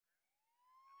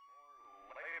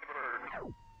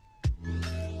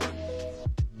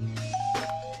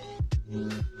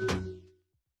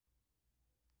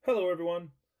Hello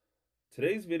everyone!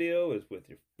 Today's video is with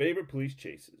your favorite police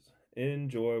chases.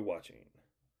 Enjoy watching.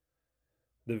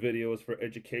 The video is for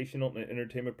educational and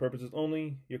entertainment purposes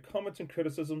only. Your comments and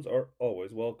criticisms are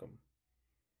always welcome.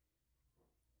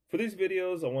 For these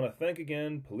videos, I want to thank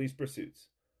again Police Pursuits.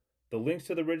 The links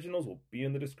to the originals will be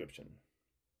in the description.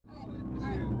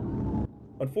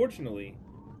 Unfortunately,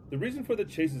 the reason for the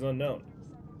chase is unknown.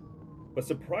 But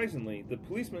surprisingly, the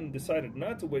policeman decided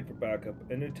not to wait for backup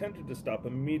and attempted to stop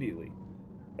immediately.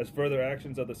 As further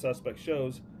actions of the suspect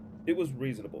shows, it was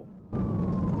reasonable. Still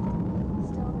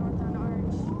north on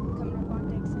Arch, coming up on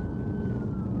Dixon.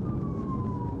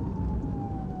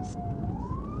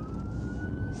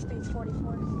 Speed's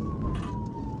 44.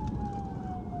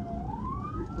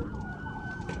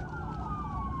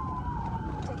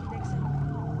 Taking Dixon.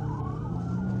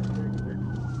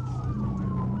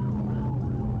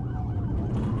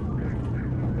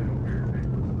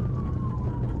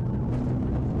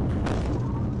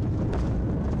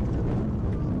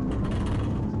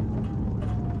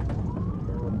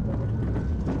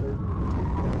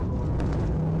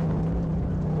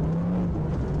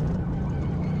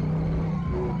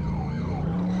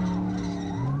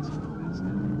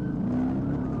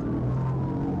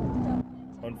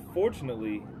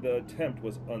 Unfortunately, the attempt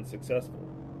was unsuccessful.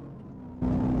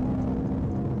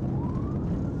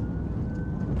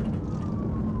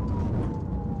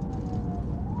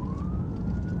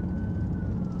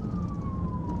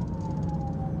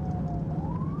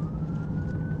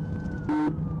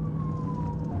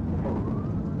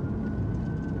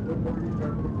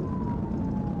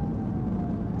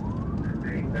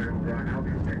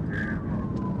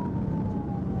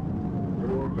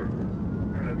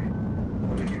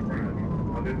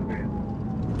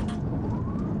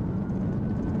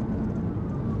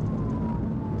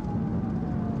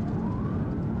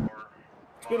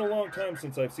 It's been a long time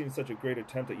since I've seen such a great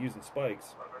attempt at using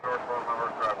spikes.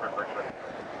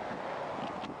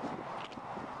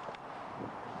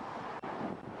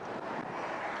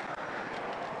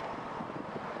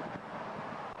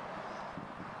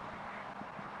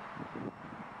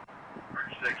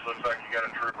 Looks like you got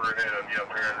a trooper ahead of you up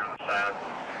here under the side.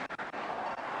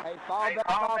 Hey, fall back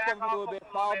off of him a little bit.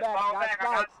 Fall back. I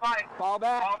got spikes. Fall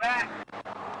back. Fall back.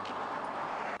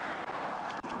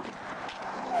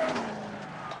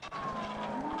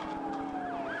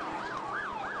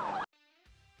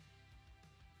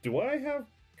 Do I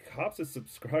have cops as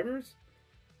subscribers?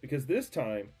 Because this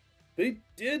time, they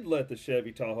did let the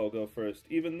Chevy Tahoe go first,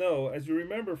 even though, as you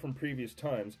remember from previous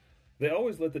times, they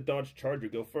always let the Dodge Charger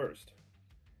go first.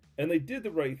 And they did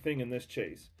the right thing in this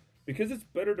chase, because it's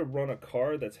better to run a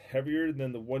car that's heavier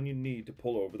than the one you need to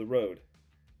pull over the road.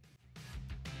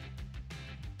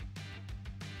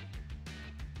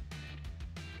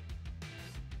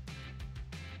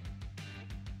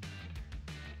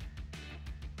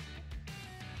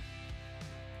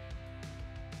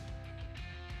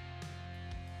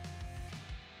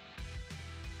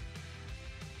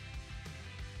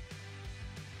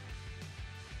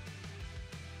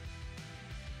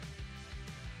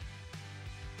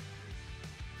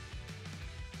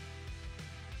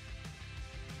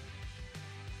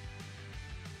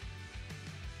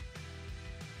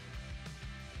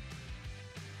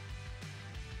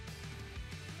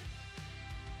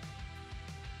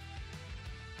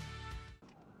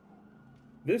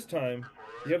 This time,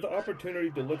 you have the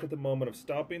opportunity to look at the moment of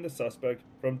stopping the suspect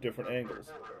from different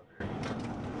angles.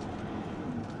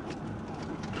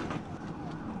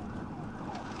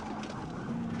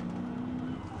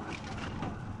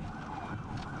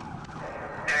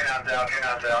 Canines out,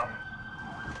 canines out.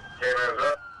 Cameras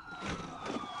up.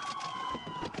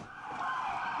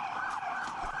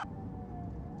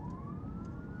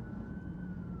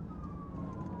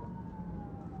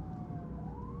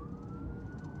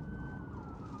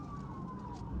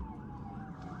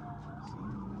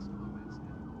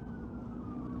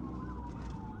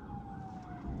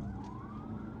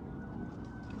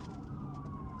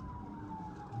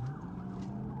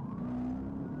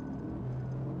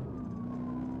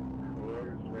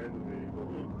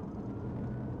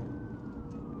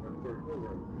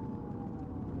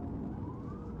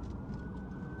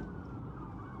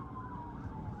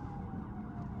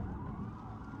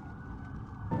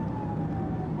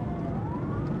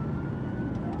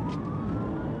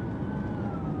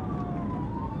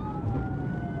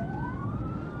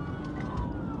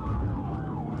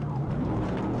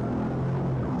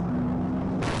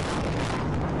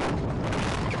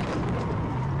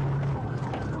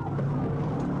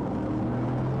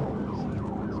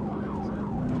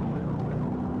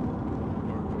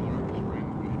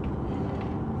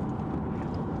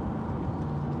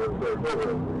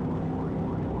 Forward.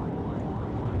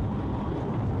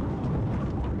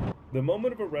 The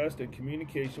moment of arrest and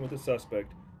communication with the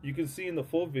suspect you can see in the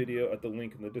full video at the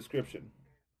link in the description.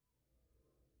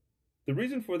 The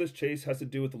reason for this chase has to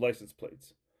do with the license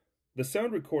plates. The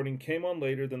sound recording came on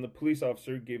later than the police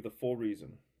officer gave the full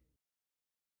reason.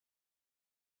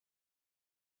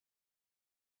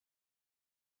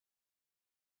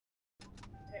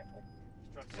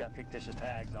 Truck's got fictitious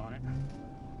tags on it.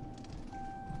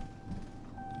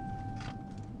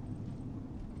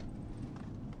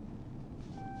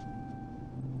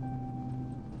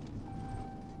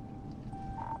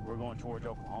 We're going towards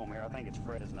Oklahoma here. I think it's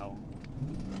Fresno.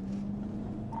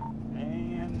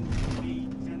 And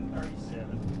speed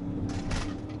 1037.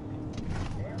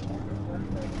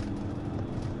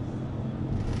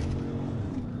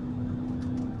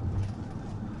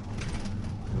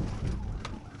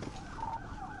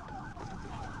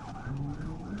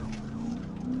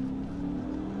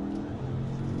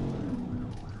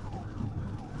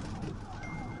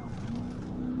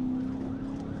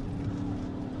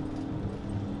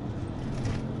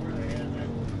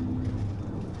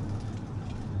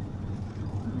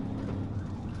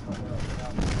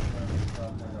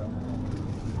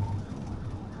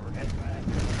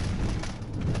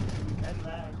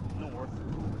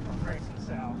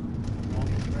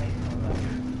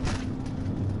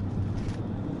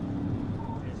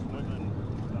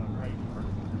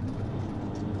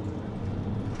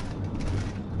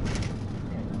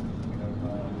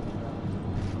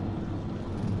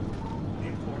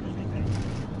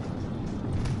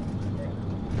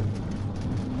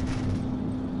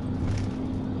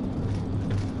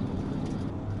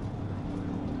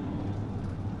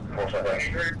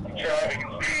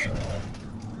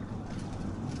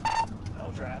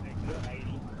 No traffic, good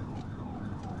 80.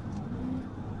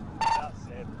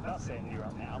 About 70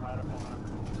 right now, right up on them.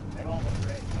 They're almost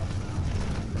ready.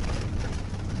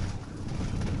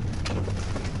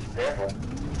 Careful.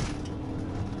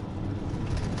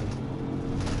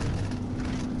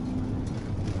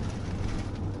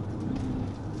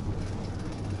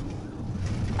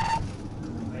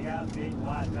 They got big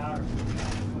wide tires.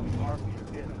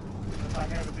 Looks like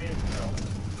there's a big girl.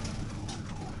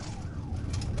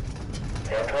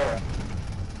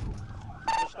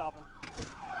 Just stop him.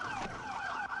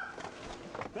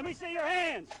 Let me see your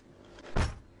hands.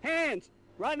 Hands,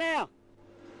 right now.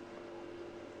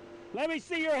 Let me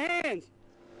see your hands.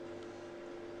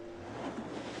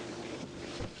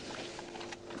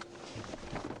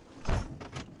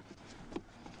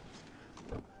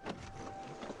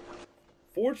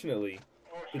 Fortunately,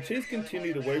 the chase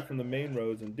continued away from the main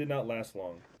roads and did not last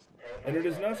long, and it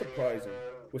is not surprising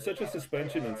with such a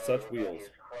suspension and such wheels.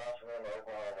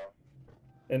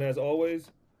 And as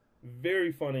always,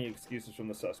 very funny excuses from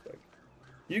the suspect.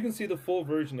 You can see the full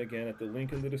version again at the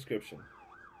link in the description.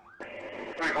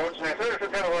 Do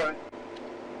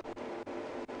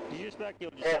you expect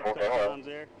you'll just stop a couple times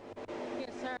there?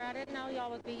 Yes, sir. I didn't know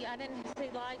y'all would be. I didn't see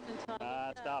lights until.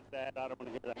 Stop that. I don't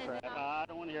want to hear that crap. I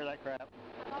don't want to hear that crap.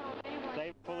 Oh, anyway. Save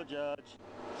it full of judge.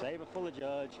 Save it full of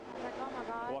judge. I was like, oh my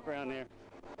God. Walk around there.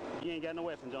 You ain't got no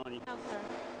weapons on you. No, sir.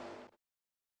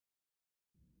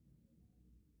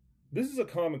 This is a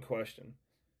common question.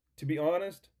 To be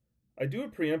honest, I do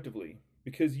it preemptively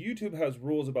because YouTube has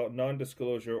rules about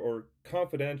non-disclosure or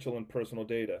confidential and personal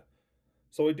data,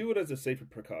 so I do it as a safety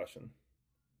precaution.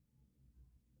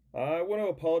 I want to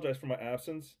apologize for my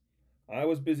absence. I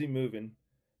was busy moving.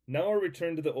 Now I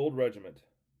return to the old regiment.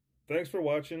 Thanks for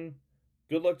watching,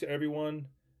 good luck to everyone,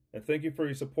 and thank you for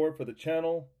your support for the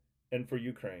channel and for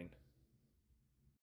Ukraine.